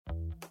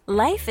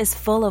Life is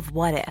full of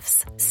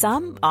what-ifs.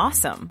 Some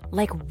awesome,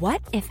 like what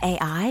if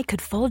AI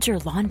could fold your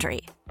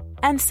laundry?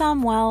 And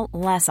some, well,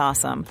 less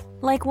awesome,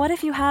 like what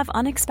if you have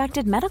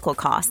unexpected medical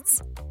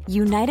costs?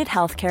 United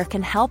Healthcare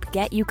can help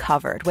get you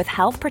covered with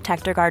Health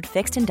Protector Guard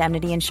fixed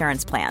indemnity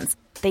insurance plans.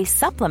 They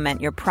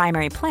supplement your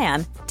primary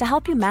plan to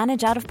help you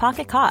manage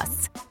out-of-pocket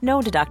costs.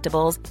 No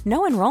deductibles,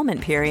 no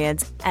enrollment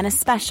periods, and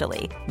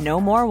especially no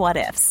more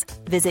what-ifs.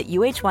 Visit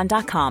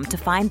uh1.com to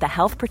find the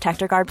Health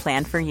Protector Guard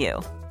plan for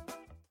you.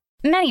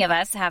 Many of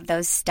us have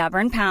those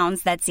stubborn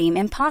pounds that seem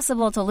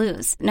impossible to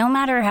lose, no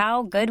matter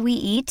how good we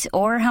eat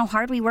or how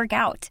hard we work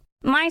out.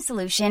 My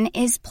solution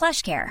is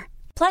PlushCare.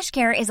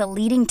 PlushCare is a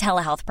leading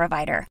telehealth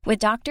provider with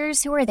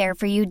doctors who are there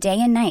for you day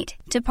and night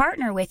to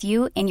partner with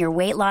you in your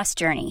weight loss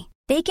journey.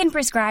 They can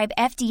prescribe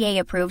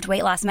FDA-approved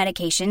weight loss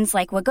medications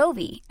like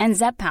Wegovy and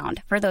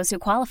Zepbound for those who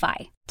qualify.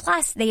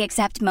 Plus, they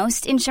accept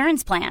most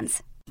insurance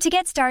plans. To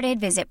get started,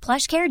 visit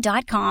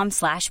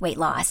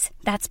plushcare.com/weightloss.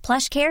 That's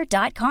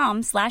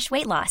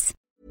plushcare.com/weightloss.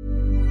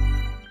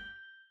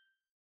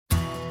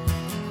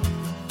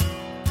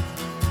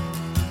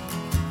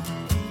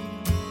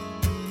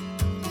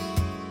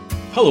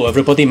 Hello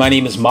everybody, my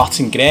name is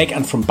Martin Gregg,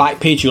 and from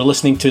Backpage you're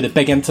listening to the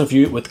big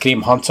interview with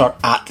Graham Hunter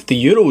at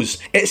the Euros.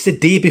 It's the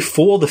day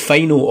before the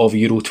final of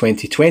Euro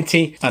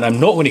 2020, and I'm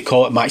not going to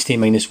call it Matchday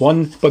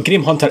 -1, but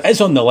Graham Hunter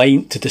is on the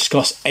line to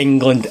discuss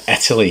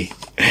England-Italy.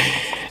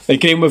 Now,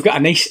 Graham, we've got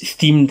a nice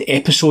themed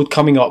episode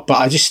coming up, but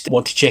I just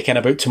want to check in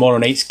about tomorrow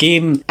night's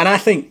game, and I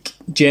think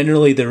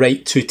generally the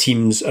right two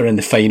teams are in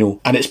the final,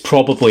 and it's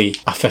probably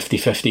a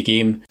 50-50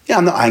 game. Yeah,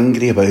 I'm not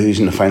angry about who's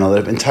in the final. There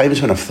have been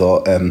times when I've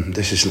thought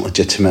this isn't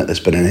legitimate,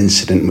 there's been an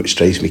incident which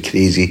drives me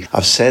crazy.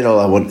 I've said all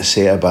I want to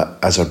say about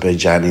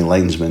Azerbaijani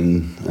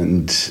linesmen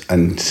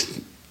and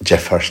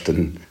Jeff Hurst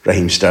and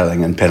Raheem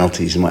Sterling and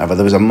penalties and whatever.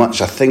 There was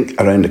I think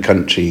around the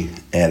country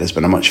there's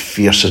been a much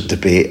fiercer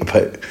debate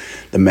about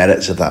the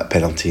merits of that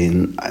penalty,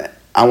 and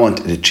I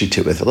wanted to treat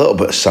it with a little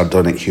bit of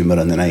sardonic humour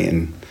on the night,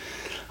 and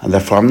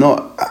therefore I'm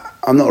not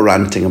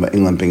ranting about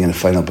England being in the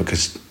final,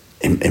 because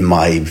in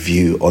my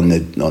view on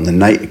the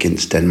night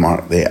against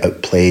Denmark they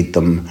outplayed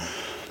them.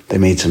 They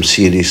made some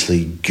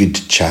seriously good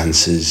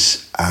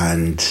chances,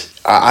 and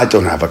I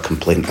don't have a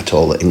complaint at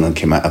all that England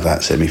came out of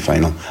that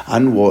semi-final.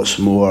 And what's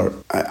more,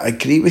 I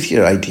agree with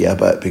your idea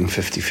about it being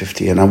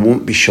 50-50, and I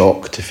won't be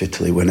shocked if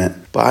Italy win it.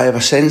 But I have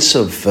a sense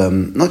of,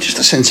 not just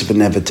a sense of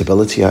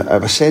inevitability, I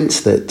have a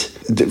sense that,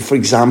 for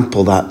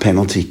example, that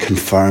penalty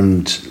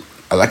confirmed,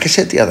 like I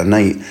said the other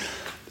night,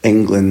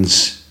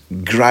 England's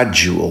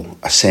gradual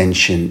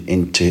ascension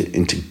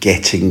into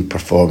getting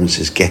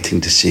performances, getting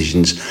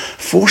decisions,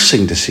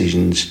 forcing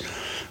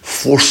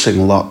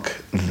luck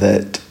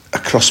that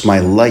across my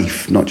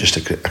life, not just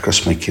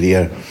across my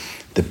career,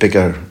 the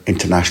bigger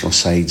international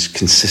sides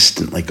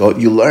consistently got.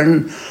 You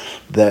learn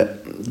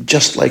that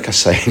just like a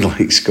side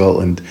like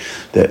Scotland,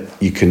 that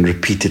you can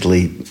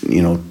repeatedly,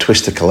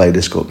 twist a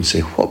kaleidoscope and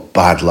say, what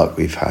bad luck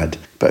we've had.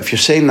 But if you're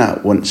saying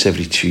that once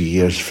every 2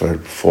 years for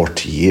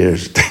 40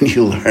 years, then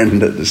you learn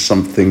that there's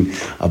something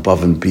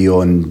above and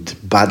beyond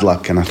bad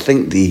luck. And I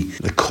think the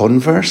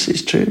converse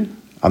is true.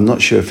 I'm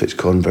not sure if it's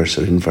converse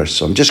or inverse,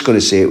 so I'm just going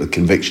to say it with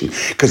conviction,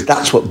 because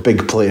that's what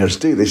big players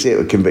do. They say it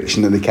with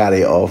conviction and they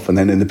carry it off, and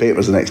then in the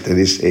papers the next day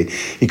they say,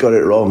 he got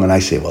it wrong, and I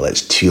say, well,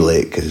 it's too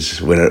late,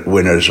 because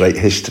winners write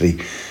history.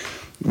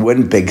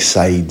 When big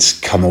sides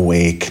come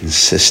away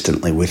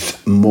consistently with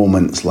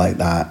moments like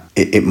that,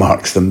 it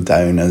marks them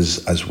down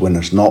as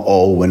winners. Not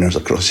all winners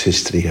across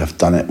history have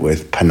done it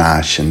with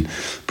panache and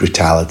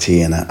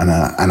brutality and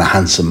a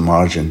handsome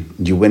margin.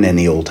 You win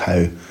any old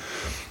how.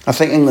 I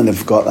think England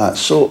have got that.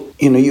 So,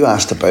 you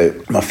asked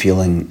about my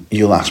feeling.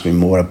 You'll ask me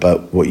more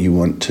about what you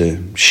want to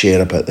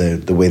share about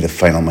the way the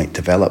final might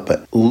develop.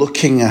 But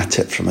looking at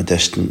it from a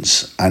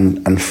distance,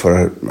 and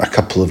for a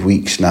couple of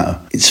weeks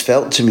now, it's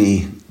felt to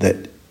me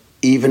that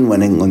even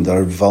when England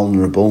are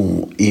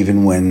vulnerable,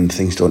 even when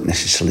things don't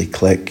necessarily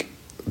click,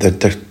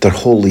 they're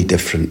wholly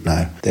different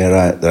now.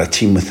 They're a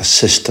team with a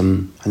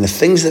system. And the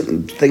things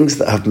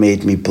that have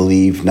made me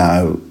believe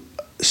now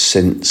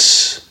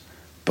since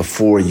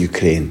before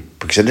Ukraine,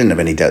 because I didn't have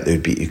any doubt they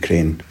would beat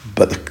Ukraine,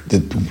 but the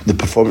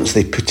performance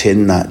they put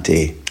in that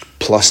day,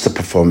 plus the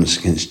performance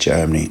against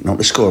Germany, not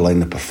the scoreline,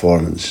 the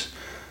performance,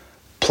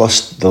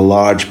 plus the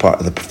large part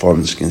of the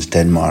performance against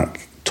Denmark,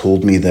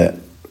 told me that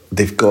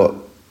they've got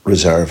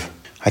reserve.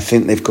 I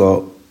think they've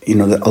got,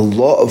 that a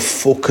lot of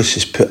focus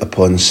is put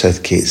upon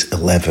Southgate's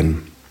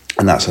 11,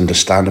 and that's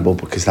understandable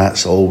because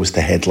that's always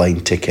the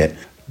headline ticket.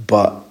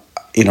 But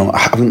I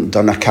haven't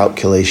done a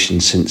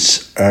calculation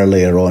since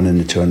earlier on in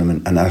the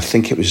tournament, and I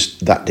think it was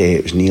that day,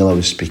 it was Neil I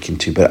was speaking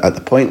to, but at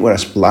the point where I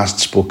last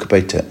spoke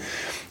about it, I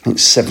think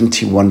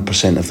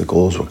 71% of the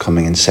goals were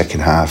coming in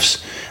second halves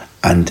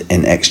and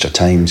in extra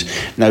times.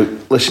 Now,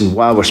 listen,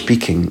 while we're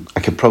speaking, I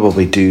could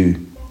probably do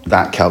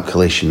that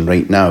calculation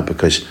right now,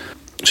 because,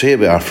 so here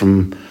we are,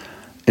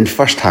 in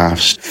first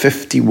halves,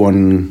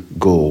 51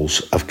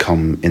 goals have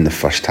come in the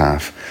first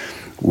half,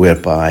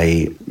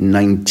 whereby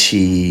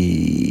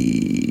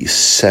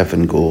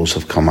 97 goals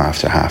have come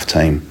after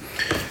half-time.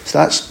 So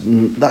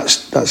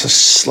that's a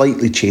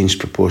slightly changed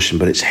proportion,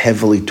 but it's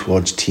heavily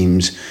towards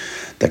teams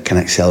that can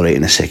accelerate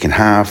in the second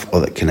half,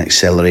 or that can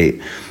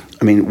accelerate.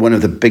 I mean, one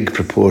of the big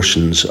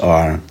proportions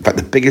are, in fact,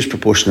 the biggest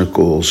proportion of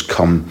goals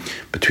come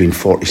between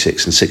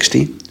 46 and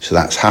 60. So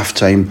that's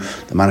half-time,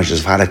 the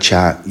managers have had a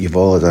chat, you've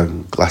all had a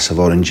glass of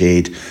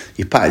orangeade,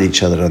 you patted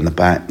each other on the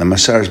back, the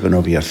masseur's been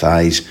over your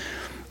thighs,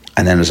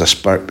 and then there's a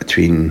spurt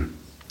between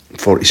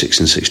 46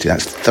 and 60.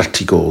 That's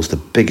 30 goals. The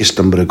biggest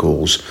number of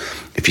goals,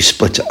 if you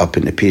split it up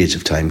into periods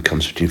of time,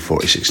 comes between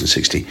 46 and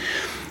 60.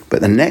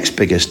 But the next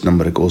biggest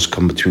number of goals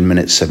come between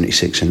minutes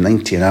 76 and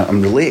 90. And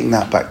I'm relating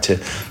that back to,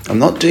 I'm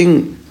not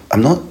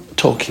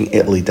talking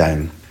Italy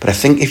down, but I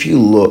think if you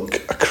look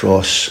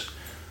across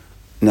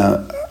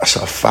now a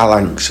sort of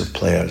phalanx of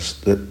players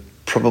that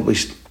probably,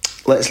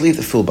 let's leave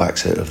the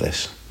fullbacks out of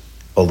this,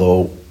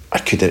 although I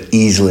could have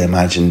easily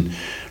imagined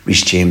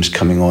Reece James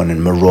coming on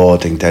and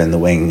marauding down the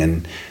wing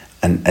and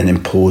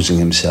imposing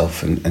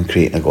himself and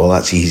creating a goal.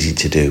 That's easy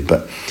to do,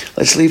 but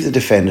let's leave the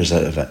defenders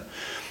out of it.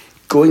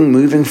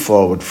 Moving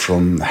forward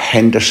from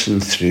Henderson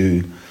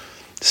through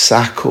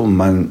Sacco,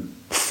 Mount,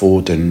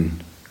 Foden,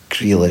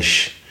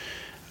 Grealish,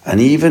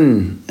 and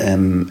even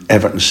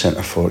Everton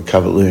centre forward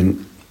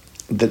Calvert-Lewin,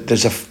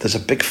 there's a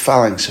big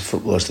phalanx of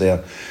footballers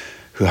there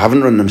who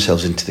haven't run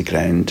themselves into the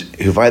ground,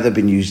 who've either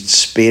been used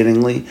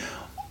sparingly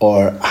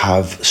or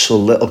have so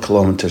little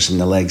kilometres in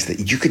the legs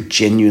that you could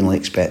genuinely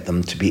expect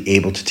them to be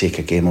able to take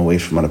a game away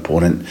from an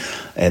opponent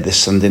this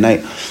Sunday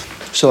night.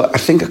 So I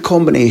think a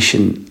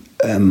combination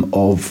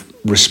of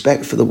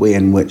respect for the way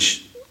in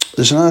which...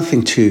 There's another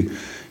thing too.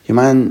 Your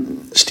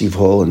man, Steve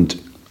Holland,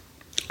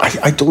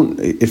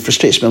 it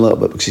frustrates me a little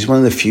bit because he's one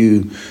of the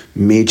few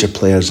major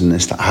players in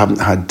this that I haven't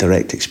had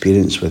direct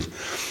experience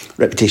with.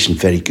 Reputation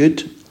very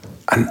good.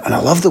 And I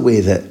love the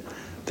way that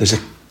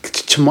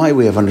to my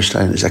way of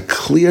understanding, there's a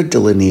clear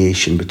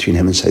delineation between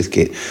him and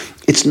Southgate.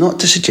 It's not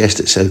to suggest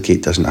that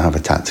Southgate doesn't have a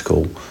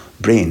tactical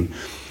brain,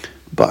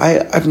 but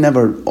I've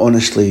never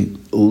honestly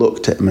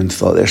looked at him and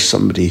thought there's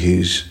somebody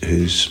who's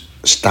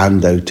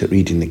standout at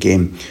reading the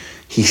game.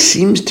 He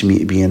seems to me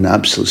to be an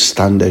absolute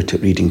standout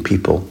at reading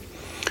people.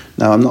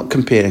 Now, I'm not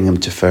comparing him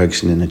to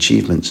Ferguson in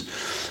achievements,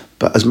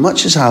 but as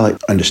much as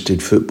Alec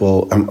understood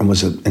football and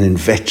was an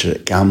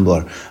inveterate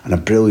gambler and a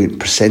brilliant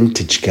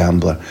percentage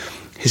gambler,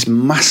 his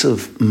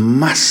massive,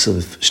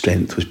 massive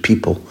strength was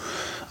people,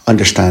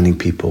 understanding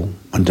people,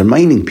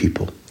 undermining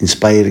people,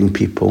 inspiring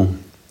people,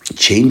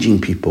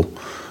 changing people,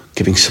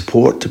 giving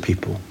support to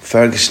people.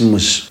 Ferguson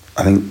was,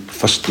 I think,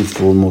 first and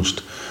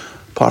foremost,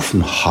 apart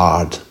from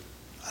hard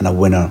and a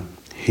winner,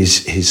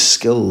 his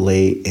skill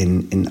lay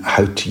in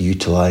how to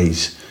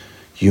utilise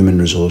human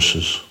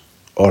resources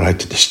or how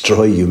to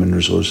destroy human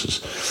resources.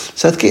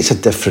 Southgate's a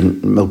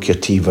different milk your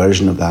tea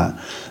version of that.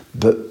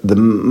 But the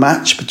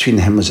match between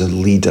him as a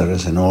leader,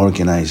 as an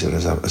organiser,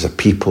 as a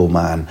people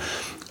man,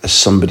 as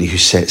somebody who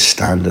sets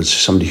standards,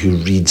 somebody who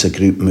reads a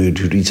group mood,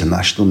 who reads a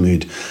national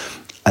mood,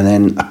 and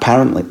then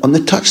apparently on the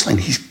touchline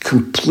he's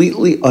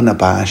completely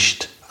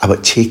unabashed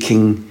about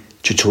taking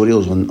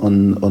tutorials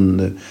on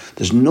the...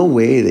 There's no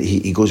way that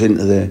he goes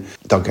into the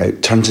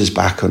dugout, turns his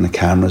back on the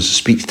cameras,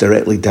 speaks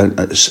directly down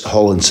at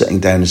Holland sitting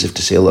down as if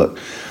to say, look,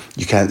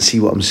 you can't see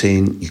what I'm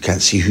saying, you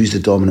can't see who's the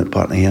dominant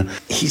partner here.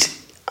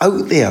 He's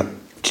out there,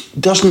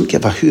 doesn't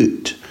give a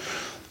hoot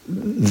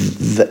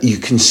that you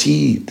can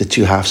see the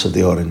two halves of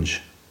the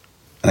orange.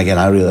 And again,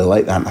 I really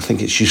like that. And I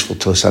think it's useful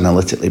to us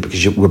analytically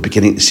because we're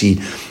beginning to see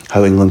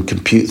how England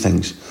compute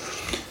things.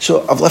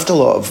 So I've left a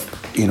lot of,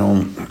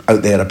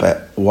 out there about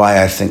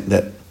why I think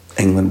that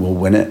England will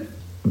win it.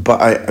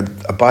 But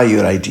I buy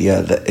your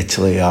idea that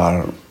Italy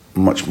are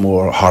much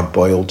more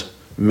hard-boiled.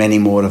 Many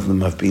more of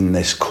them have been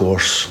this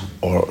course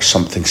or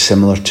something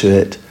similar to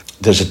it.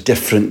 There's a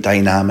different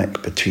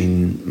dynamic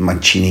between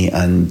Mancini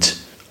and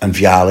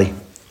Vialli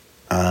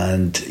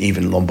and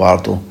even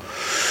Lombardo.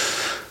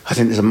 I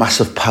think there's a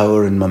massive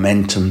power and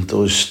momentum.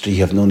 Those three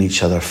have known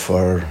each other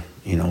for,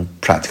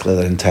 practically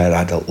their entire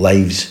adult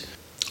lives.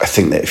 I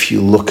think that if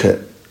you look at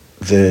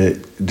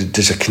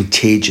there's a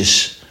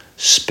contagious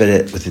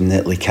spirit within the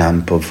Italy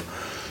camp of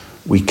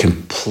we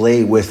can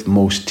play with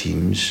most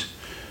teams,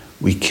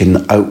 we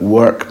can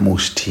outwork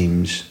most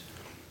teams,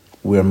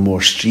 we're more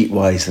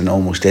streetwise than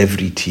almost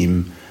every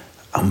team,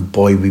 and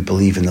boy, we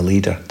believe in the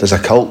leader. There's a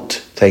cult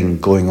thing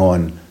going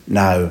on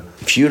now.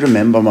 If you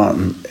remember,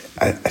 Martin,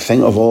 I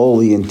think of all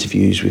the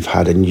interviews we've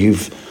had, and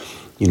you've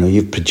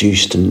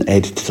produced and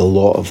edited a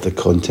lot of the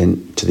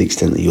content to the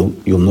extent that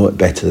you'll know it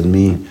better than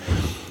me.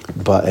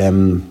 But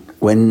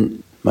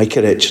when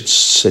Micah Richards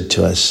said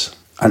to us,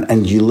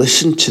 and you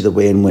listen to the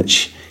way in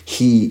which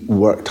he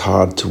worked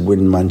hard to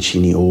win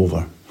Mancini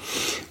over,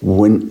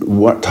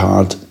 worked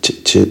hard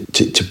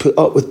to put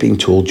up with being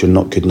told you're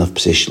not good enough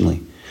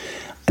positionally,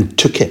 and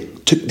took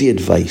the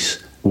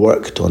advice,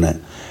 worked on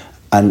it,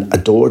 and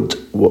adored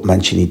what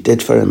Mancini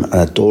did for him and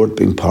adored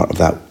being part of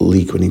that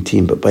league-winning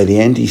team. But by the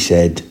end he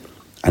said,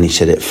 and he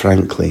said it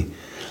frankly,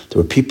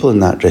 there were people in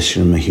that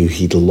dressing room who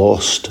he'd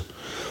lost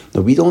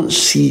Now, we don't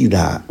see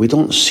that. We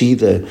don't see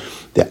the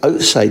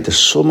outside. There's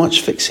so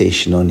much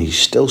fixation on he's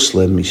still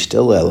slim, he's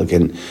still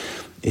elegant,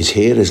 his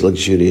hair is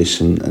luxurious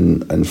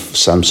and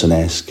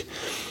Samson-esque.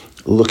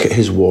 Look at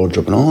his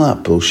wardrobe and all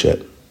that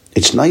bullshit.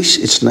 It's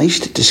nice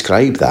to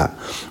describe that.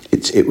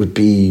 It would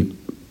be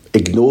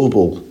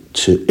ignoble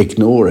to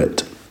ignore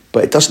it,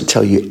 but it doesn't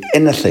tell you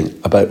anything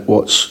about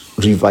what's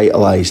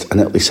revitalised an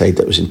Italy side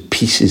that was in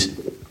pieces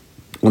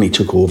when he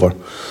took over,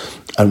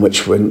 and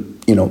which, when,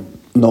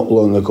 not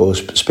long ago,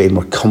 Spain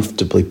were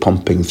comfortably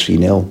pumping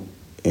 3-0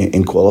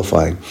 in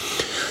qualifying.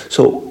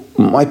 So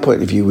my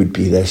point of view would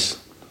be this: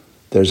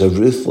 there's a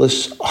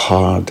ruthless,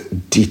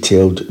 hard,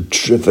 detailed,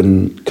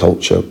 driven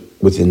culture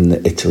within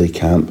the Italy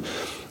camp.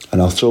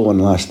 And I'll throw one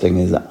last thing,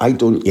 is that I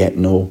don't yet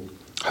know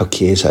how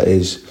Chiesa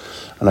is,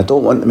 and I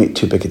don't want to make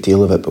too big a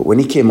deal of it, but when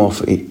he came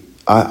off,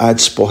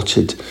 I'd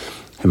spotted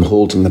him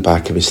holding the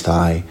back of his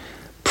thigh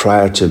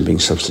prior to him being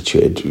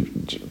substituted.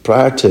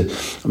 At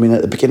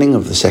the beginning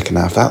of the second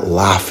half, that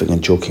laughing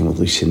and joking with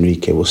Luis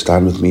Enrique will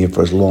stand with me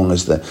for as long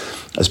as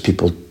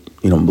people,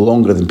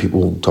 longer than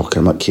people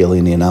talking about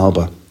Chiellini and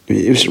Alba.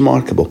 It was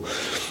remarkable.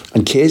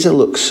 And Chiesa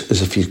looks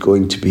as if he's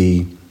going to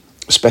be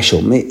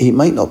special. He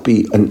might not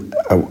be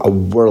a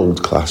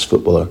world-class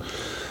footballer,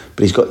 but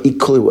he's got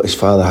equally what his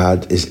father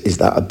had, is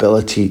that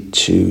ability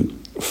to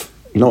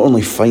not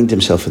only find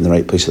himself in the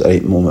right place at the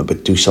right moment,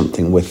 but do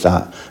something with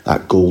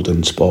that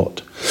golden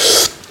spot.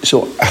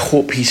 So I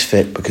hope he's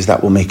fit, because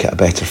that will make it a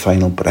better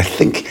final. But I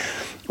think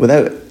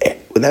without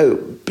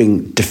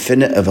being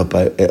definitive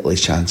about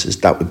Italy's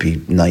chances, that would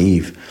be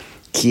naive.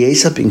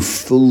 Chiesa being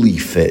fully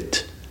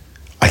fit,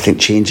 I think,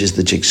 changes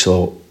the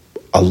jigsaw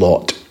a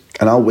lot.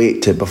 And I'll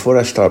wait before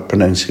I start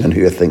pronouncing on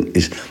who I think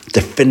is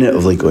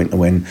definitively going to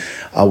win,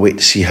 I'll wait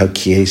to see how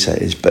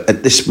Chiesa is. But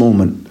at this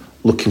moment,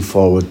 looking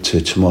forward to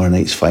tomorrow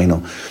night's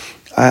final,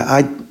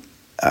 I'm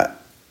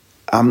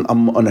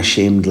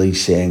unashamedly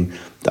saying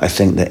that I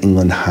think that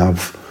England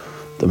have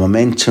the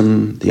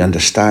momentum, the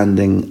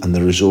understanding and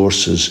the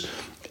resources,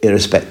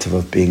 irrespective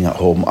of being at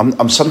home.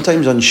 I'm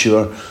sometimes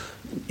unsure,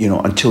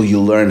 until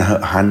you learn how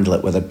to handle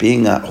it, whether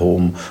being at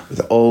home with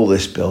all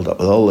this build-up,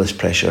 with all this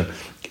pressure,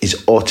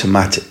 is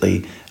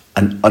automatically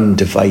an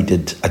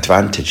undivided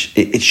advantage.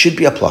 It should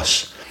be a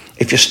plus.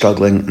 If you're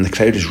struggling and the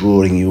crowd is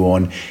roaring you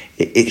on,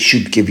 it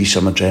should give you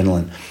some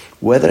adrenaline.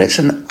 Whether it's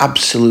an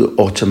absolute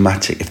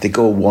automatic, if they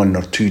go 1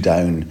 or 2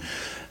 down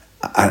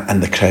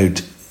and the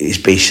crowd is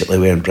basically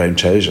wearing brown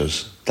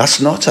trousers, that's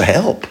not a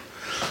help.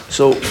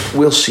 So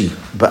we'll see.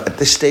 But at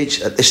this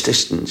stage, at this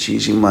distance,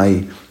 using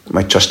my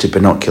trusty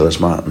binoculars,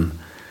 Martin,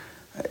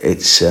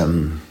 it's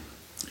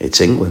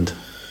England.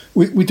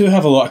 We do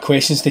have a lot of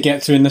questions to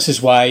get through, and this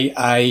is why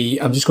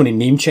I'm just going to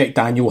name check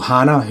Daniel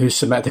Hanna, who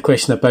submitted a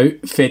question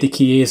about Fede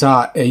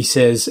Chiesa. He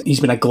says he's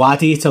been a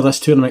gladiator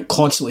this tournament,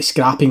 constantly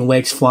scrapping,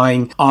 legs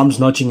flying, arms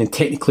nudging and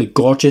technically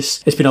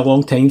gorgeous. It's been a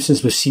long time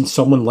since we've seen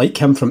someone like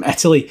him from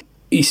Italy.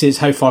 He says,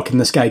 how far can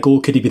this guy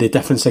go? Could he be the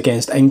difference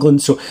against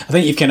England? So I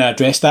think you've kind of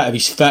addressed that. If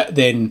he's fit,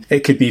 then it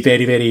could be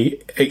very, very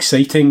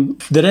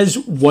exciting. There is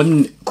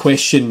one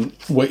question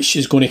which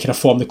is going to kind of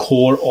form the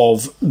core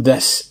of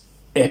this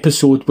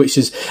episode, which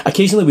is,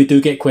 occasionally we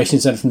do get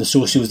questions in from the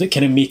socials that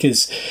kind of make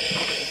us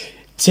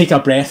take a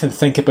breath and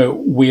think about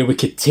where we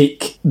could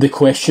take the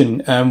question.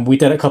 We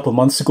did it a couple of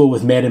months ago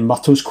with Merrin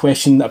Mutto's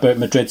question about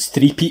Madrid's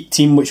three-peat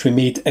team, which we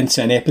made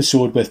into an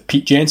episode with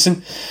Pete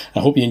Jensen.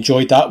 I hope you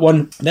enjoyed that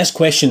one. This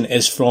question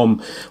is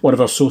from one of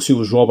our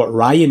socials, Robert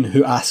Ryan,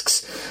 who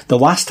asks, the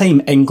last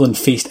time England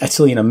faced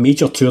Italy in a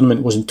major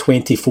tournament was in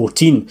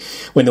 2014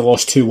 when they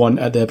lost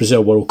 2-1 at the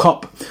Brazil World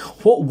Cup.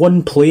 What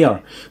one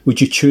player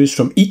would you choose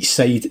from each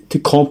side to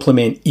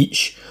complement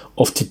each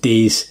of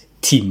today's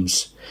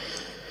teams?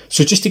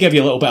 So just to give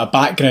you a little bit of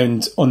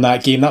background on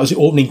that game, that was the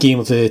opening game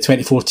of the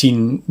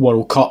 2014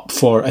 World Cup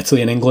for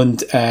Italy and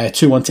England.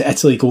 2-1 to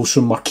Italy, goals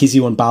from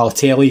Marchisio and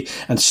Balotelli,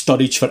 and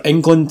Sturridge for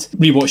England.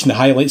 Rewatching the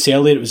highlights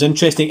earlier, it was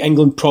interesting.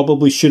 England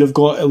probably should have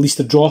got at least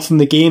a draw from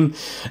the game,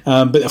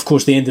 but of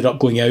course they ended up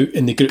going out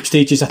in the group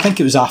stages. I think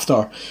it was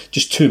after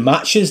just 2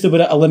 matches they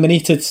were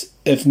eliminated,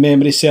 if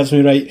memory serves me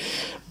right.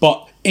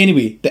 But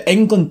anyway, the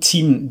England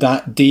team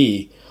that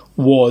day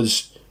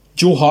was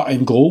Joe Hart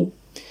in goal,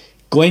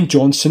 Glenn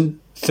Johnson,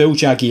 Phil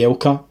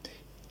Jagielka,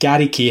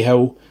 Gary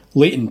Cahill,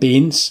 Leighton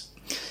Baines.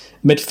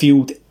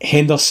 Midfield,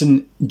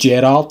 Henderson,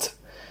 Gerrard.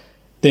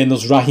 Then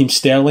there's Raheem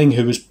Sterling,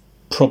 who was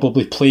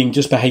probably playing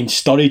just behind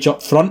Sturridge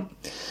up front.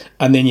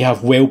 And then you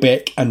have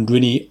Welbeck and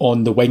Rooney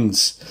on the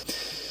wings.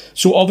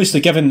 So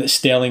obviously, given that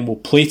Sterling will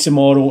play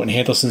tomorrow and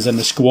Henderson's in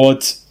the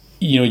squad,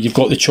 you've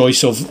got the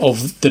choice of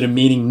the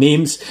remaining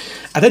names.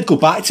 I did go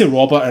back to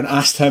Robert and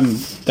asked him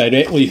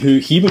directly who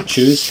he would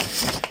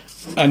choose.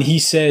 And he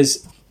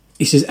says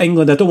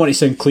England, I don't want to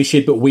sound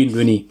cliched, but Wayne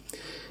Rooney.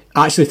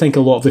 I actually think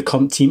a lot of the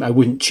current team I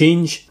wouldn't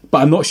change,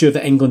 but I'm not sure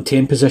the England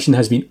 10 position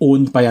has been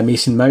owned by a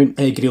Mason Mount,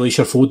 Grealish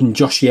or Foden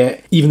just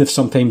yet, even if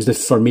sometimes the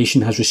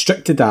formation has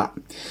restricted that.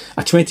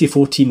 A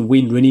 2014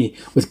 Wayne Rooney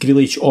with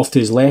Grealish off to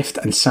his left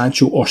and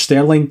Sancho or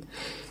Sterling.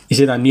 He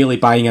said, I'm nearly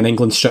buying an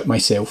England strip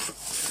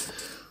myself.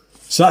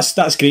 So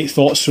that's great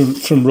thoughts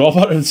from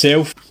Robert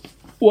himself.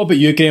 What about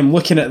you, Graham?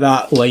 Looking at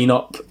that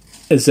lineup,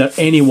 is there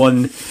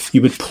anyone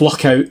you would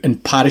pluck out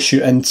and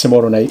parachute in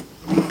tomorrow night?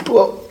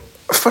 Well,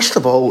 first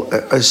of all,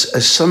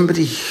 as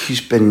somebody who's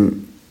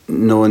been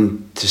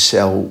known to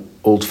sell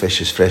old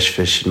fish as fresh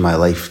fish in my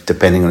life,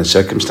 depending on the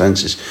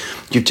circumstances,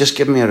 you've just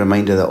given me a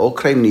reminder that all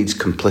crime needs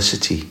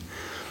complicity.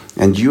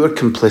 And you are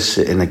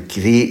complicit in a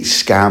great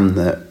scam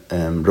that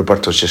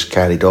Roberto's just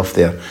carried off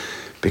there,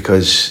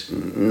 because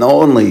not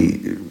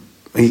only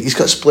he's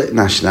got split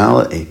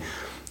nationality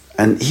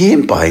and he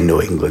ain't buying no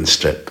England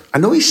strip. I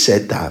know he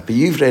said that, but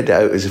you've read it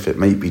out as if it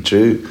might be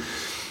true.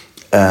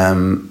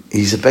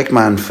 He's a big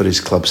man for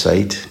his club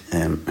side,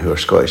 who are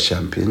Scottish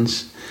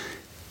champions.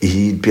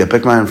 He'd be a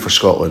big man for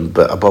Scotland,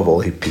 but above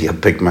all, he'd be a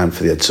big man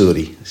for the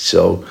Azzurri.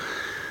 So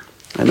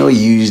I know he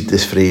used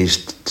this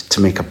phrase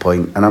to make a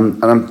point, and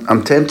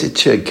I'm tempted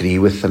to agree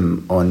with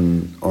him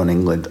on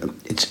England.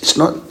 It's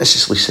not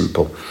necessarily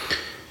simple.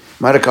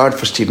 My regard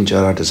for Steven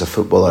Gerrard as a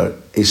footballer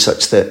is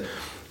such that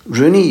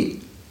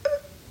Rooney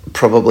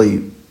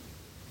probably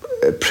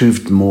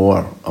proved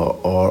more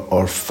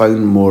or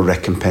found more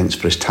recompense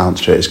for his talent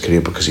throughout his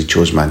career because he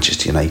chose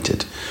Manchester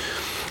United.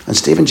 And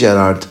Steven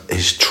Gerrard,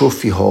 his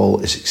trophy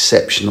haul is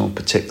exceptional,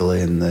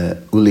 particularly in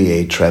the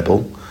Ulie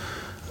treble.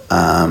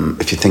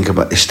 If you think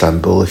about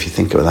Istanbul, if you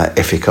think about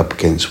that FA Cup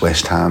against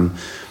West Ham,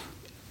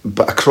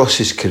 but across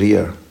his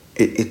career,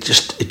 it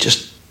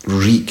just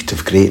reeked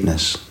of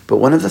greatness. But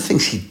one of the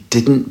things he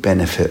didn't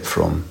benefit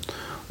from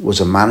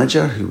was a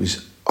manager who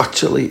was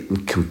utterly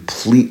and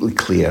completely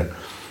clear,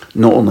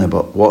 not only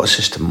about what a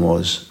system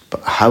was,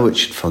 but how it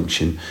should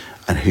function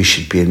and who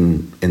should be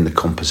in the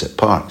composite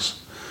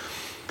parts.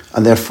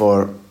 And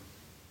therefore,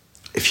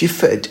 if you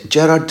fitted,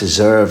 Gerrard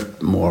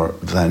deserved more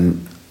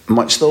than,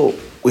 much though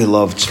we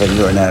loved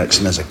Sven-Göran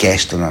Eriksson as a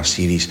guest on our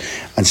series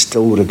and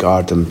still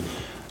regard him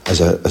as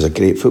a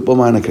great football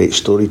man, a great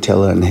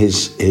storyteller, and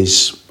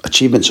his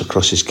achievements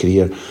across his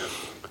career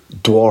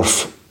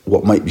dwarf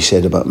what might be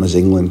said about him as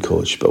England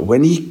coach. But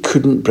when he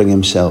couldn't bring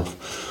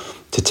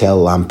himself to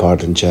tell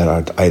Lampard and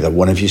Gerrard, either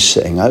one of you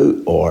sitting out,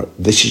 or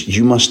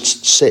you must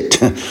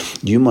sit,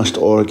 you must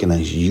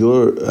organise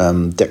your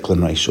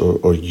Declan Rice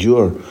or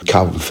your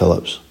Calvin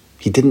Phillips,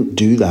 he didn't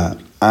do that.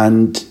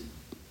 And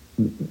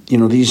you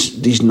know,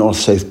 these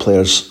North-South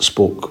players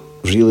spoke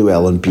really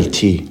well on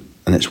BT,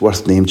 and it's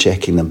worth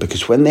name-checking them,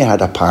 because when they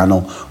had a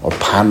panel or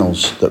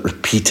panels that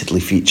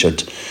repeatedly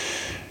featured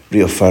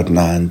Rio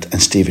Ferdinand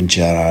and Steven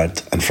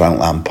Gerrard and Frank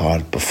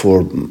Lampard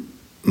before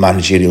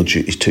managerial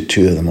duties took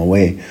two of them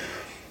away,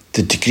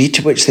 the degree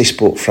to which they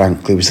spoke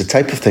frankly was the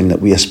type of thing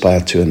that we aspire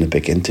to in the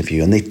big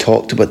interview. And they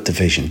talked about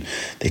division,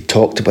 they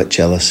talked about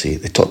jealousy,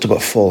 they talked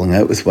about falling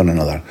out with one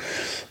another.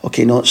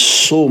 Okay, not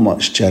so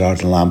much Gerrard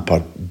and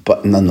Lampard,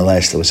 but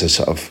nonetheless there was a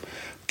sort of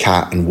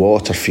cat and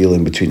water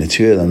feeling between the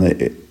two of them.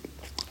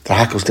 The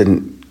hackles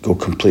didn't go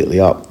completely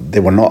up. They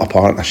were not a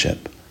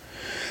partnership.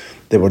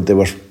 They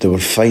were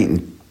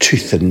fighting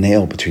tooth and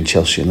nail between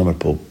Chelsea and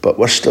Liverpool. But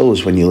worse still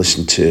is when you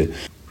listen to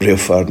Rio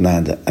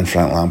Ferdinand and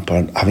Frank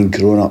Lampard, having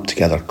grown up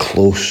together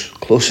close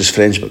as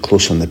friends, but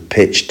close on the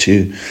pitch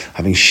too,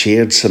 having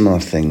shared similar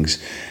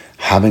things,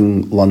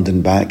 having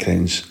London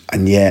backgrounds,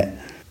 and yet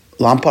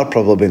Lampard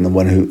probably being the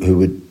one who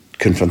would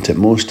confront it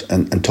most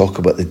and talk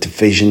about the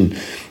division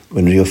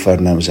when Rio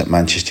Ferdinand was at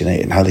Manchester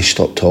United and how they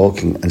stopped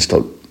talking and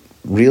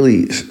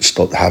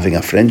stopped having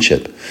a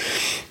friendship.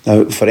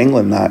 Now, for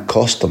England, that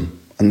cost them.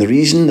 And the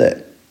reason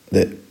that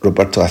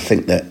Roberto, I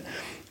think that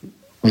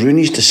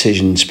Rooney's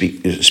decision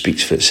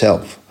speaks for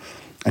itself.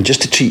 And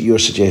just to treat your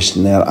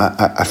suggestion there,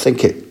 I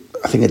think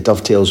it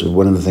dovetails with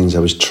one of the things I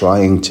was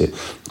trying to,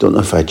 don't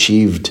know if I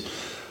achieved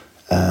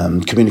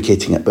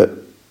communicating it, but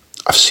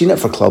I've seen it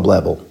for club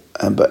level.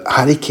 But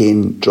Harry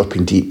Kane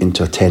dropping deep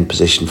into a 10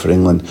 position for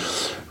England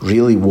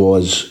really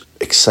was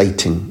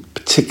exciting.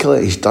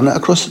 Particularly, he's done it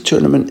across the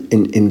tournament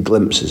in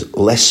glimpses,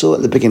 less so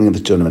at the beginning of the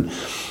tournament,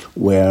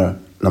 where,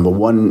 number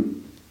one,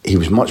 he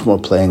was much more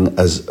playing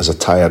as a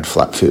tired,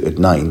 flat-footed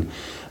 9.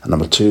 And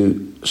number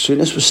two,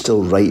 Souness was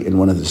still right in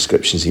one of the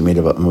descriptions he made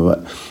about him,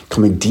 about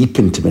coming deep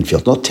into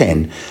midfield, not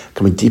 10,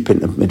 coming deep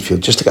into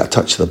midfield just to get a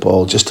touch of the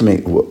ball, just to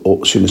make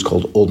what Souness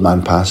called old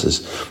man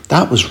passes.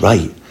 That was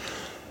right.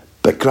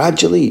 But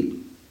gradually,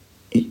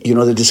 you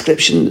know, the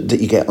description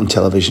that you get on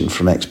television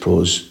from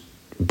ex-pros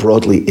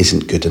broadly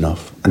isn't good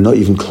enough, and not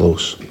even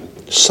close.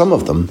 Some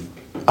of them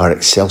are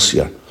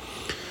Excelsior.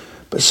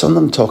 But some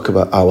of them talk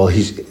about,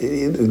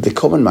 the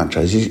common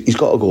mantra is he's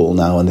got a goal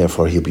now and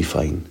therefore he'll be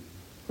fine.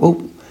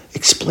 Well,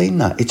 explain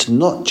that. It's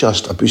not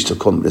just a boost of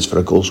confidence for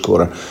a goal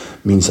scorer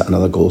means that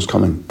another goal's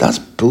coming. That's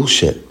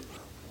bullshit.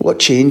 What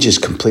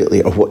changed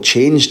completely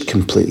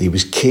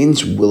was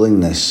Kane's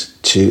willingness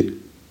to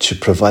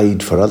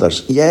provide for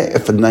others. Yeah,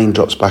 if a 9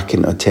 drops back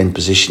into a 10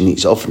 position,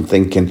 he's often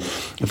thinking,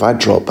 if I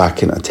drop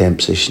back into a 10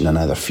 position and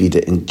either feed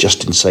it in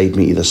just inside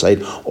me either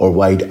side or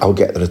wide, I'll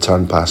get the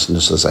return pass, and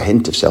there's a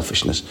hint of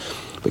selfishness.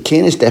 But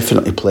Kane is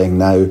definitely playing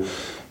now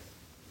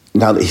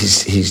that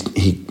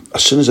he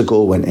as soon as a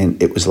goal went in,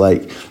 it was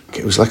like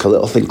a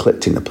little thing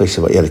clicked into place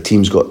about, the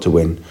team's got to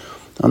win.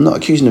 I'm not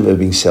accusing him of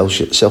being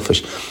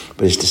selfish,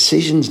 but his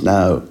decisions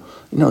now,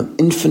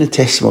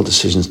 infinitesimal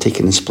decisions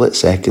taken in split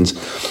seconds,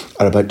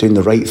 are about doing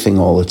the right thing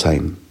all the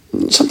time.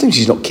 Sometimes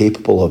he's not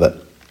capable of it.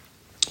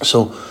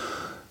 So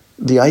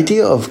the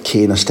idea of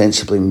Kane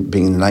ostensibly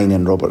being in the 9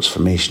 in Roberts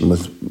formation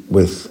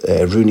with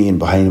Rooney in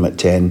behind him at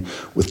 10,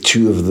 with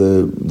two of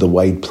the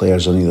wide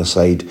players on either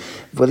side,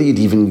 whether you'd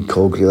even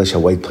call Grealish a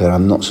wide player,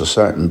 I'm not so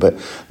certain, but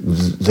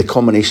the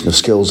combination of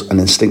skills and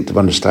instinctive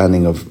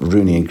understanding of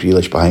Rooney and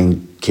Grealish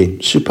behind Kane,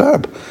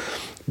 superb.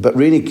 But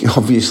Rooney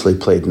obviously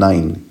played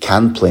 9,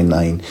 can play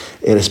 9,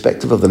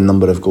 irrespective of the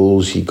number of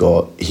goals he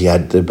got. He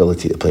had the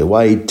ability to play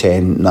wide,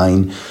 10,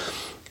 9.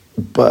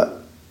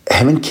 But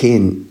him and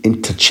Kane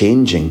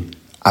interchanging,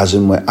 as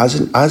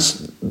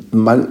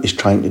Mount is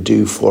trying to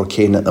do for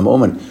Kane at the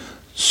moment,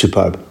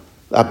 superb.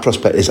 That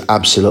prospect is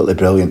absolutely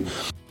brilliant.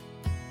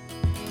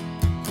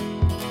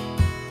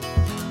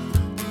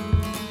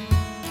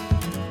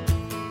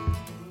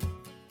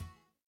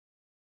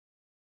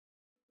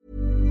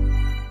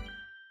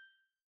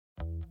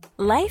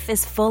 Life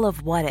is full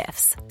of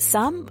what-ifs.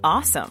 Some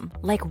awesome,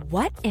 like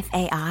what if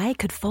AI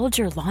could fold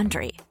your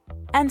laundry?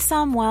 And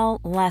some, well,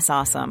 less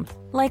awesome,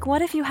 like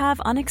what if you have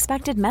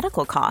unexpected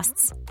medical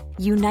costs?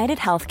 United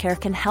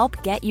Healthcare can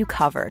help get you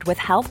covered with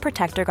Health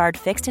Protector Guard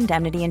fixed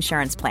indemnity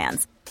insurance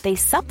plans. They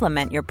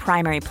supplement your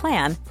primary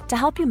plan to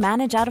help you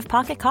manage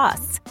out-of-pocket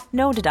costs.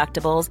 No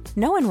deductibles,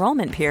 no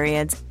enrollment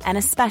periods, and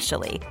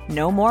especially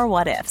no more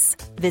what-ifs.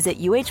 Visit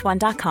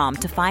uh1.com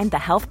to find the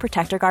Health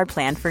Protector Guard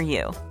plan for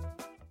you.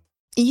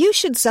 You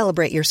should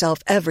celebrate yourself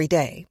every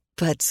day,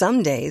 but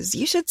some days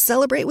you should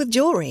celebrate with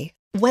jewelry.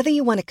 Whether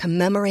you want to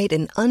commemorate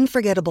an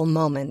unforgettable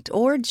moment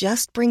or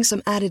just bring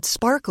some added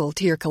sparkle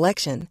to your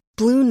collection,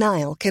 Blue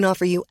Nile can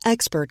offer you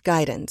expert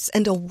guidance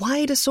and a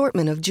wide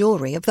assortment of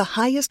jewelry of the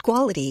highest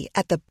quality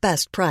at the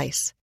best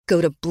price.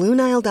 Go to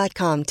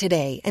BlueNile.com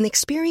today and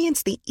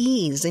experience the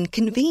ease and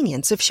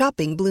convenience of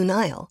shopping Blue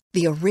Nile,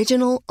 the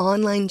original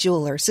online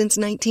jeweler since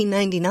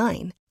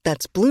 1999.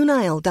 That's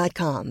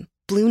BlueNile.com.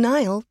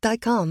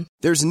 BlueNile.com.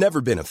 There's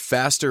never been a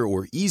faster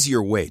or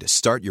easier way to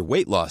start your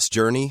weight loss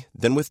journey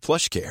than with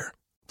PlushCare.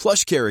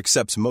 PlushCare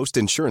accepts most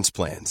insurance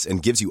plans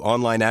and gives you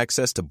online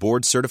access to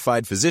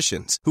board-certified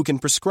physicians who can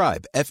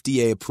prescribe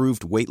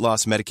FDA-approved weight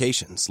loss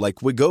medications like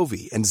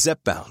Wegovy and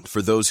Zepbound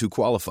for those who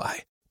qualify.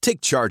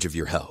 Take charge of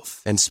your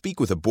health and speak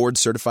with a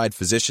board-certified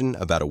physician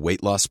about a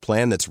weight loss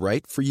plan that's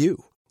right for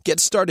you. Get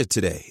started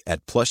today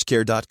at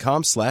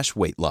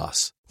plushcare.com/weight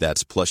loss.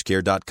 That's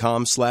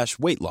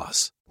plushcare.com/weight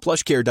loss.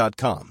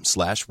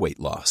 plushcare.com/weight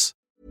loss.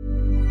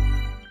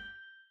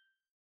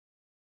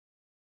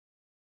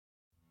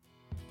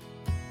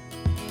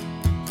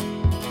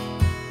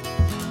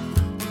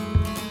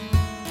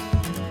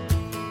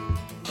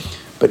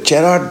 But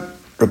Gerrard,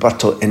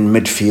 Roberto, in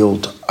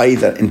midfield,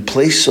 either in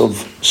place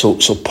of, so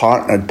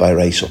partnered by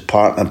Rice or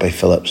partnered by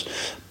Phillips,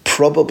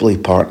 probably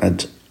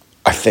partnered,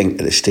 I think,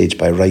 at this stage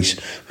by Rice,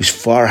 who's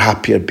far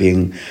happier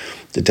being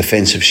the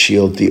defensive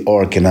shield, the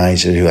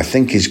organiser, who I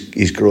think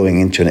is growing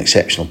into an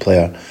exceptional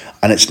player.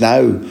 And it's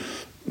now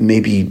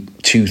maybe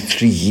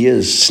 2-3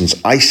 years since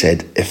I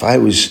said, if I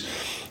was,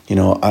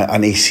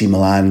 an AC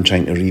Milan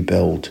trying to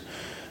rebuild,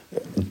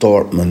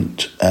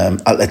 Dortmund,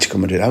 Atletico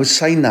Madrid, I would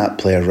sign that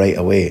player right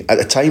away. At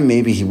the time,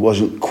 maybe he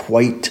wasn't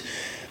quite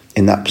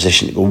in that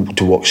position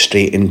to walk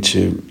straight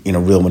into,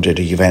 Real Madrid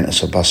or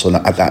Juventus or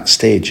Barcelona at that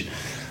stage.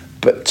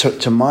 But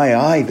to my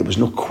eye, there was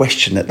no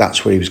question that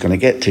that's where he was going to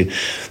get to.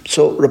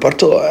 So,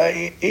 Roberto,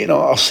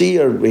 I'll see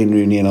your Wayne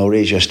Rooney and I'll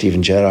raise your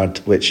Steven Gerrard,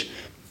 which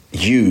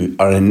you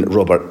are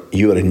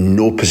in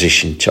no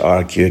position to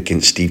argue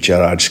against Steve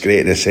Gerrard. It's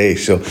great to say.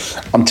 So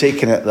I'm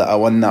taking it that I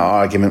won that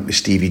argument with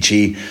Stevie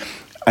G.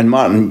 And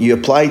Martin, you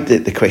applied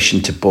the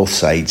question to both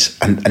sides.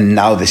 And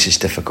now this is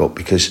difficult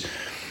because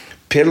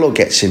Pirlo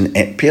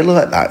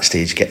at that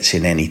stage gets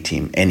in any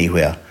team,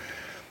 anywhere.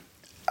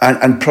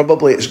 And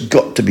probably it's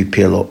got to be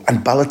Pirlo.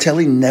 And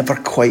Balotelli never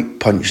quite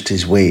punched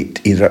his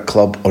weight, either at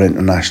club or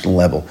international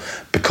level,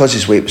 because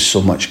his weight was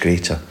so much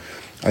greater.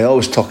 I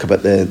always talk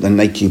about the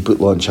Nike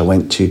boot launch I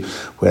went to,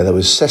 where there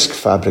was Cesc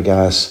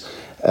Fabregas,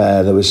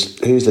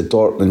 who's the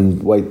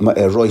Dortmund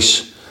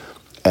Royce,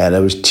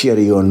 there was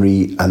Thierry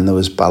Henry, and there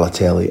was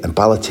Balotelli. And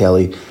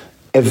Balotelli,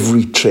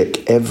 every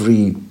trick,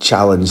 every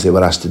challenge they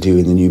were asked to do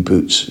in the new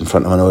boots in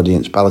front of an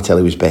audience,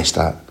 Balotelli was best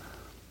at.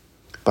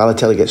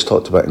 Balotelli gets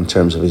talked about in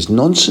terms of his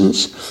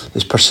nonsense,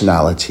 his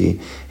personality,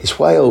 his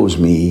why always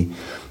me,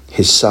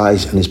 his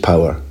size and his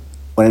power.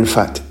 When in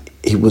fact,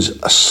 he was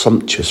a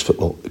sumptuous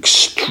footballer,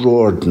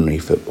 extraordinary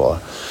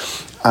footballer.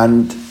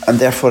 And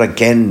therefore,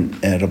 again,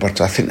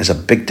 Roberto, I think there's a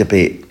big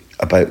debate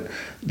about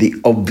the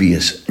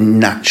obvious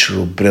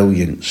natural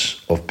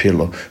brilliance of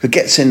Pirlo, who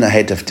gets in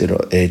ahead of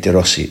De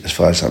Rossi, as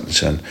far as I'm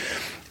concerned,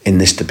 in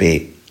this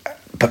debate.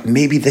 But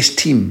maybe this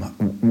team,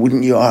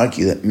 wouldn't you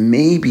argue that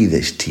maybe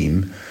this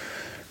team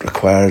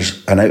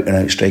requires an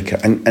out-and-out striker?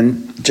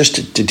 And just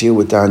to deal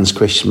with Dan's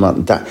question,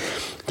 Martin,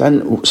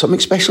 Dan, something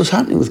special is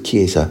happening with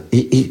Chiesa.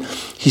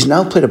 He's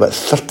now played about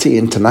 30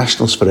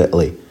 internationals for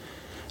Italy.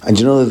 And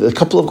you know, a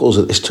couple of goals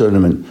at this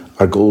tournament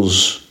are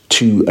goals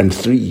 2 and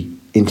 3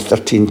 in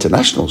 30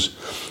 internationals.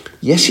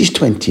 Yes, he's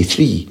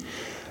 23,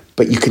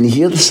 but you can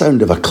hear the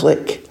sound of a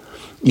click.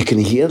 You can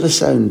hear the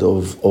sound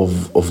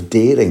of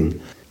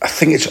daring. I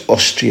think it's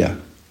Austria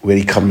where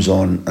he comes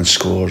on and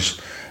scores,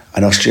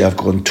 and Austria have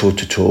gone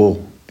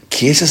toe-to-toe.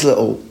 Chiesa's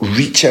little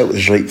reach out with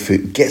his right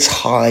foot, gets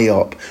high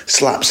up,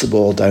 slaps the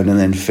ball down and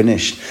then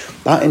finished.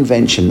 That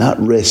invention, that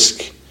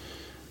risk,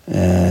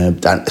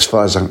 as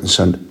far as I'm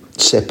concerned,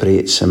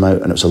 separates him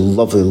out, and it was a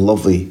lovely,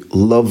 lovely,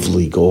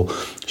 lovely goal.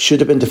 Should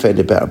have been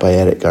defended better by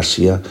Eric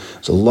Garcia. It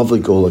was a lovely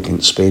goal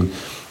against Spain.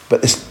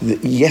 But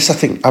yes, I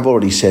think I've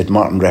already said,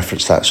 Martin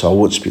referenced that, so I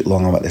won't speak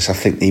long about this. I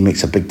think he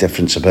makes a big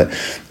difference about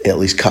at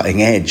least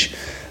cutting edge.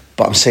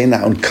 But I'm saying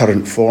that on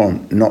current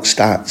form, not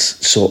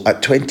stats. So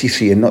at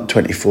 23 and not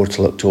 24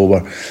 till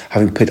October,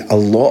 having played a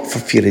lot for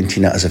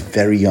Fiorentina as a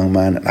very young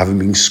man, and having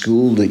been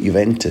schooled at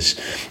Juventus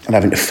and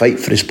having to fight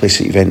for his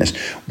place at Juventus,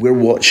 we're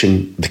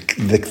watching the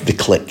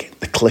click.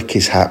 The click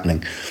is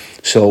happening.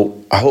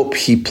 So I hope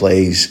he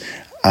plays,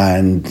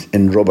 and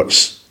in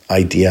Robert's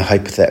idea,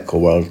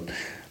 hypothetical world,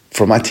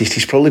 for my taste,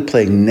 he's probably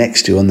playing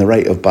next to, on the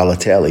right of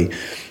Balotelli,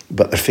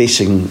 but they're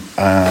facing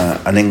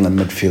an England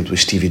midfield with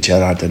Stevie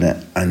Gerrard in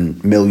it,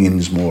 and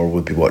millions more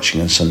would be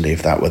watching on Sunday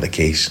if that were the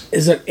case.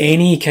 Is there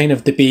any kind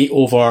of debate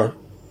over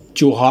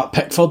Joe Hart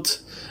Pickford?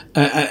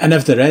 And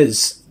if there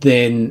is,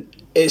 then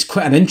it's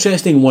quite an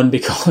interesting one,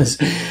 because,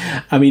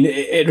 I mean,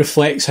 it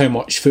reflects how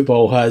much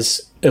football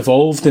has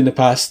evolved in the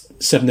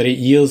past 7 or 8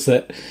 years,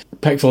 that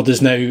Pickford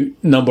is now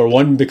number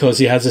one because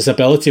he has this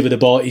ability with the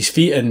ball at his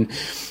feet, and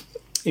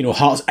you know,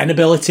 Hart's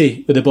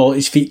inability with the ball at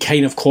his feet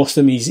kind of cost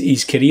him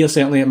his career,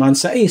 certainly at Man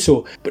City.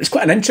 So, but it's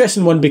quite an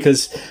interesting one,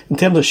 because in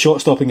terms of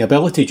shot-stopping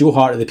ability, Joe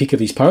Hart at the peak of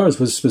his powers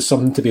was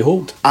something to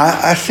behold.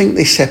 I think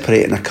they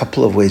separate in a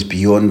couple of ways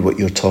beyond what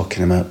you're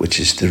talking about, which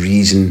is the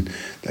reason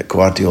that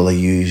Guardiola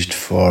used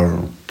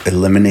for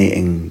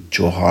eliminating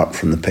Joe Hart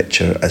from the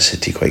picture at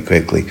City quite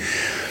quickly.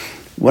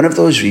 One of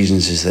those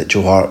reasons is that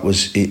Joe Hart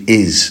is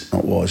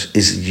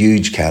a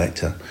huge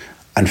character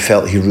and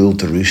felt he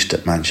ruled the roost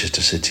at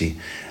Manchester City.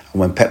 And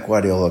when Pep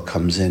Guardiola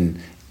comes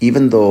in,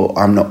 even though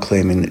I'm not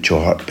claiming that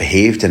Joe Hart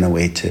behaved in a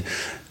way to...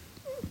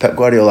 Pep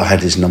Guardiola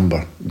had his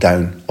number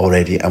down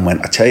already and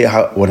went, I tell you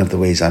how, one of the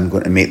ways I'm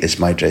going to make this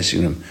my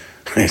dressing room,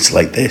 it's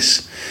like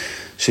this.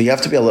 So you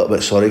have to be a little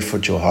bit sorry for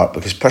Joe Hart,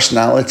 because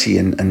personality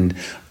and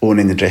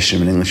owning the dressing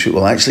room in English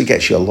football actually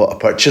gets you a lot of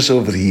purchase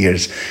over the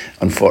years.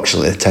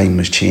 Unfortunately, the time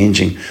was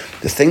changing.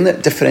 The thing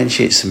that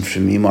differentiates him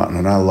from me, Martin,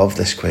 and I love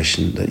this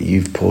question that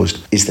you've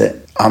posed, is that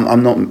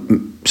I'm not,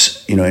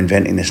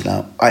 inventing this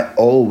now. I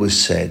always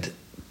said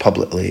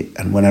publicly,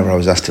 and whenever I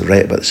was asked to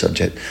write about the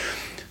subject,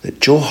 that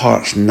Joe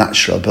Hart's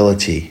natural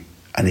ability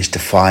and his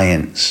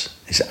defiance,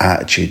 his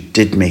attitude,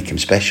 did make him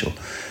special,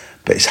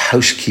 but his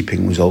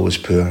housekeeping was always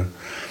poor.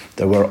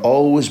 There were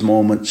always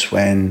moments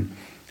when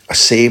a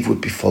save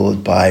would be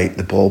followed by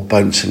the ball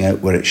bouncing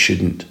out where it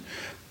shouldn't.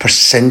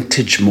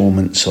 Percentage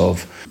moments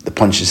of the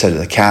punch instead of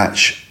the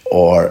catch,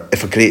 or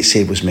if a great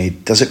save was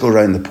made, does it go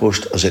around the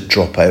post or does it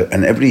drop out?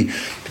 And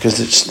because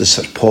there's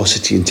such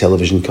paucity in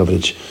television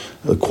coverage,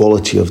 the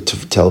quality of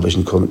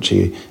television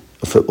commentary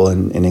of football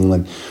in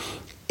England,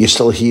 you're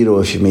still a hero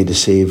if you made a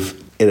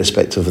save,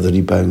 irrespective of the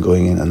rebound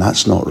going in, and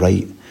that's not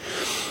right.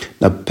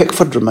 Now,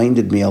 Pickford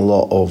reminded me a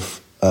lot of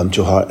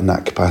Joe Hart in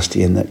that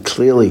capacity, in that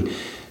clearly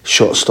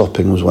shot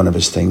stopping was one of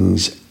his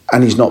things,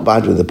 and he's not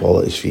bad with the ball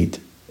at his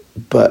feet.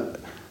 But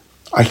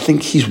I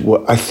think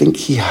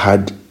he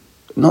had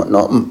I'm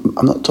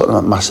not talking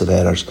about massive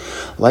errors.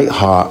 Like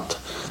Hart,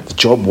 the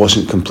job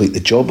wasn't complete. The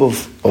job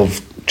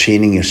of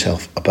training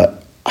yourself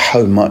about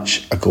how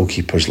much a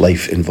goalkeeper's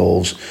life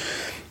involves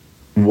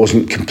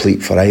wasn't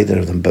complete for either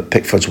of them. But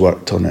Pickford's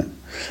worked on it.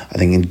 I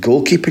think in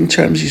goalkeeping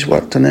terms, he's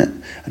worked on it,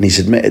 and he's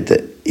admitted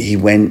that he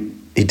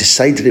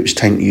decided it was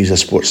time to use a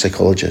sports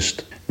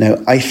psychologist. Now,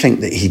 I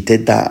think that he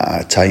did that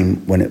at a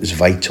time when it was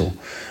vital,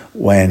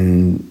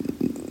 when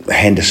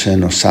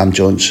Henderson or Sam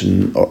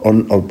Johnson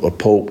or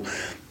Pope,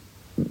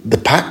 the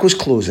pack was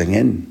closing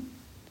in,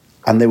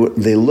 and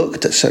they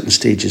looked at certain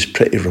stages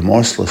pretty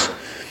remorseless.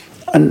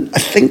 And I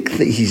think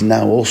that he's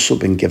now also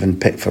been given,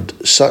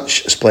 Pickford,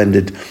 such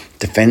splendid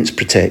defence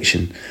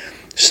protection,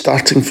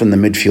 starting from the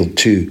midfield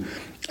too.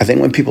 I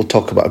think when people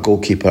talk about a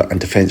goalkeeper and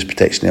defence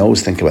protection, they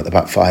always think about the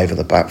back five or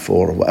the back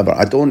four or whatever.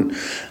 I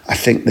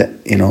think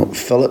that,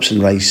 Phillips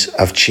and Rice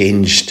have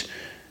changed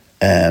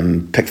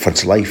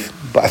Pickford's life.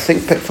 But I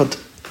think Pickford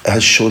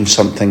has shown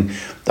something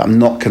that I'm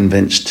not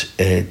convinced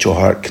Joe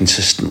Hart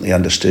consistently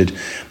understood,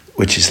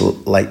 which is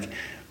like,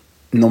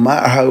 no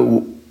matter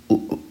how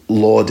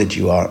lauded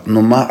you are,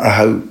 no matter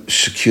how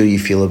secure you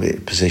feel about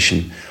your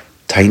position,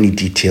 tiny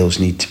details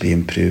need to be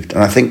improved.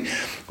 And I think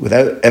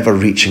without ever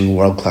reaching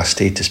world-class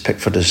status,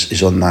 Pickford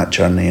is on that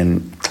journey,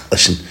 and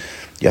listen,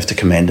 you have to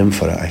commend him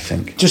for it, I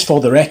think. Just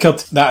for the record,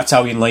 that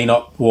Italian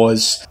lineup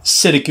was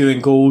Sirigu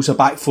in goals, a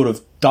back four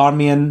of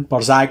Darmian,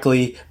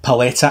 Barzagli,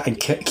 Paletta and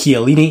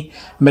Chiellini,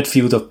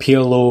 midfield of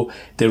Pirlo,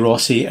 De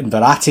Rossi and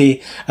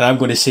Verratti, and I'm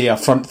going to say a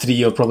front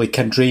three of probably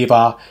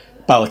Candreva,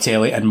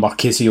 Balotelli and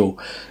Marchisio.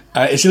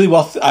 It's really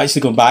worth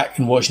actually going back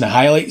and watching the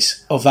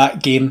highlights of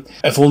that game,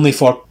 if only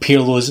for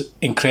Pirlo's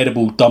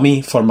incredible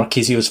dummy for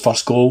Marchisio's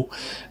first goal,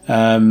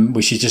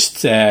 which he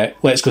just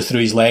lets go through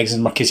his legs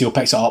and Marchisio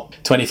picks it up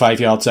 25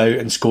 yards out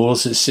and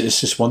scores. It's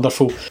just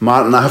wonderful.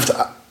 Martin,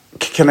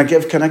 can I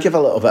give a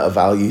little bit of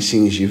value,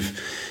 seeing as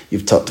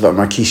you've talked about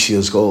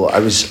Marchisio's goal? I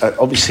was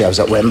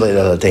at Wembley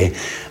the other day,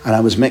 and I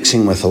was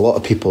mixing with a lot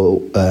of people,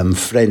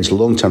 friends,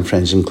 long-term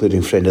friends,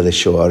 including friend of the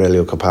show,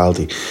 Aurelio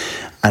Capaldi.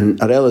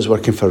 And Aurelio's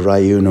working for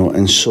Rai Uno,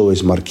 and so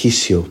is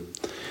Marchisio.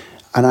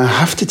 And I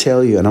have to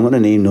tell you, and I'm going to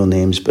name no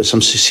names, but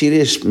some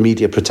serious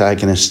media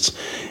protagonists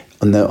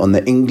on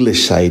the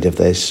English side of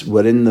this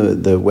were in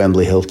the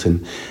Wembley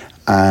Hilton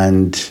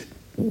and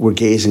were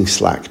gazing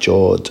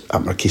slack-jawed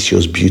at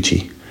Marchisio's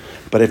beauty.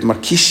 But if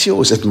Marchisio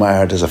was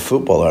admired as a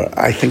footballer,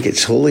 I think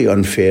it's wholly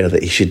unfair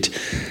that he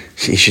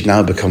should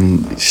now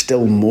become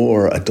still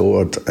more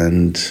adored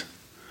and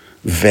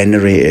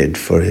venerated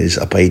for his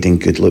abiding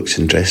good looks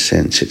and dress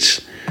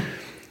sense.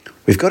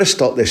 We've got to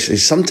stop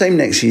this. Sometime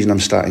next season I'm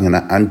starting an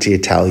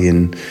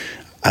anti-Italian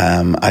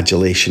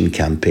adulation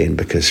campaign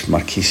because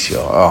Marchisio,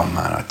 oh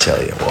man, I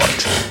tell you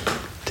what,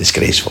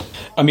 disgraceful.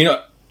 I mean,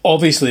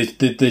 obviously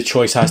the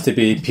choice has to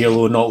be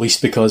Pirlo, not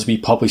least because we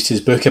published his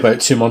book about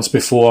 2 months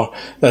before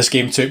this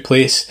game took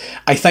place.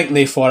 I think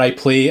therefore I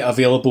Play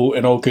available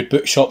in all good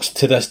bookshops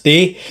to this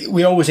day.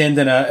 We always end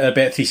in a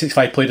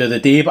Bet365 Player of the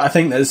Day, but I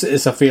think that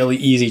it's a fairly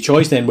easy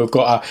choice then. We've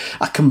got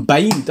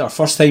our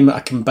first time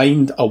a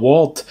combined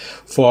award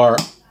for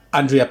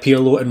Andrea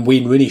Pirlo and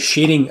Wayne Rooney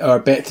sharing our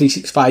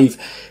Bet365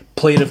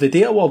 Player of the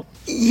Day award.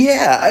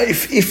 Yeah,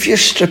 if you're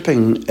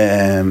stripping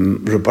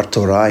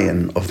Roberto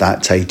Ryan of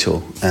that title,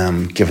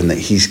 given that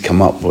he's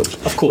come up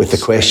with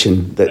the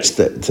question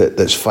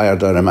that's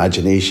fired our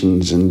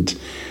imaginations and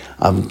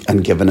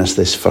given us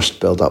this first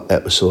build-up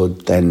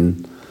episode,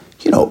 then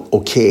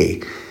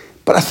okay.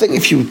 But I think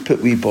if you would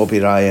put wee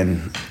Bobby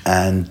Ryan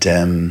and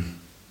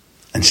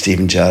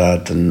Steven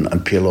Gerrard and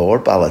Pirlo or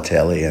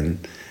Balotelli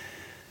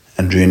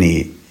and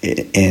Rooney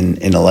in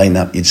a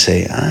lineup, you'd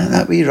say,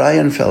 that wee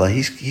Ryan fella,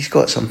 he's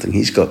got something,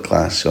 he's got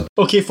class. So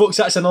okay folks,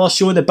 that's another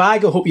show in the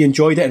bag. I hope you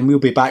enjoyed it, and we'll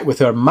be back with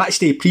our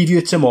matchday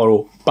preview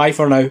tomorrow. Bye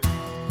for now.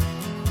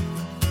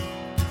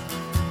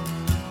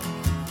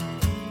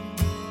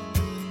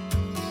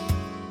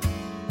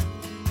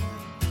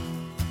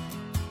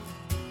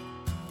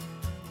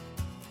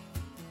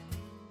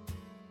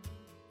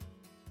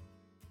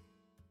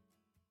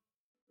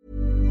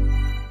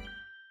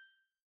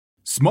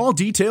 Small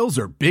details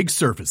are big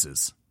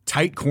surfaces.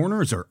 Tight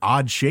corners or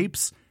odd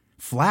shapes,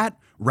 flat,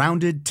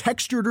 rounded,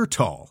 textured, or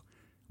tall.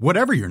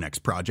 Whatever your next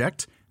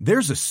project,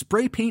 there's a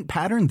spray paint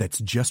pattern that's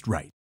just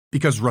right.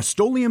 Because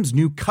Rust-Oleum's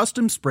new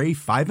Custom Spray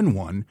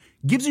 5-in-1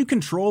 gives you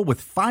control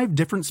with 5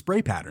 different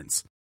spray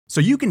patterns.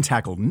 So you can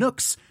tackle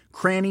nooks,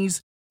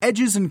 crannies,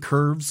 edges, and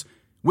curves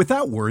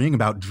without worrying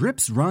about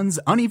drips, runs,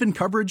 uneven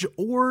coverage,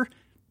 or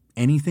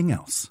anything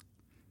else.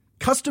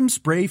 Custom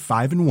Spray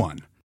 5-in-1.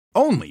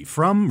 Only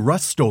from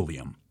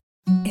Rust-Oleum.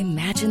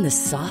 Imagine the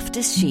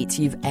softest sheets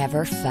you've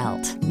ever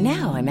felt.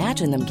 Now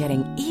imagine them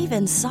getting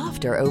even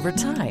softer over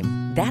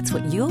time. That's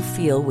what you'll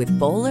feel with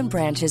Boll &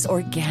 Branch's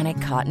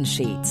organic cotton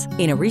sheets.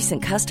 In a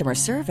recent customer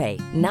survey,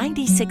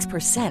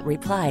 96%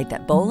 replied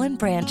that Boll &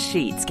 Branch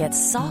sheets get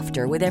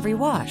softer with every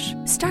wash.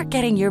 Start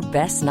getting your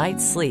best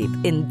night's sleep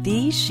in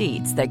these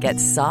sheets that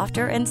get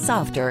softer and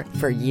softer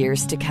for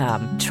years to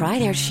come. Try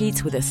their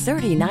sheets with a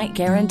 30-night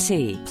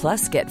guarantee.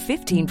 Plus, get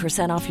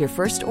 15% off your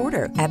first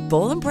order at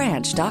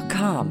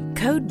bollandbranch.com.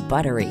 Code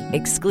BUTTERY.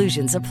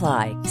 Exclusions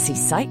apply. See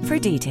site for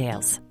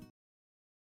details.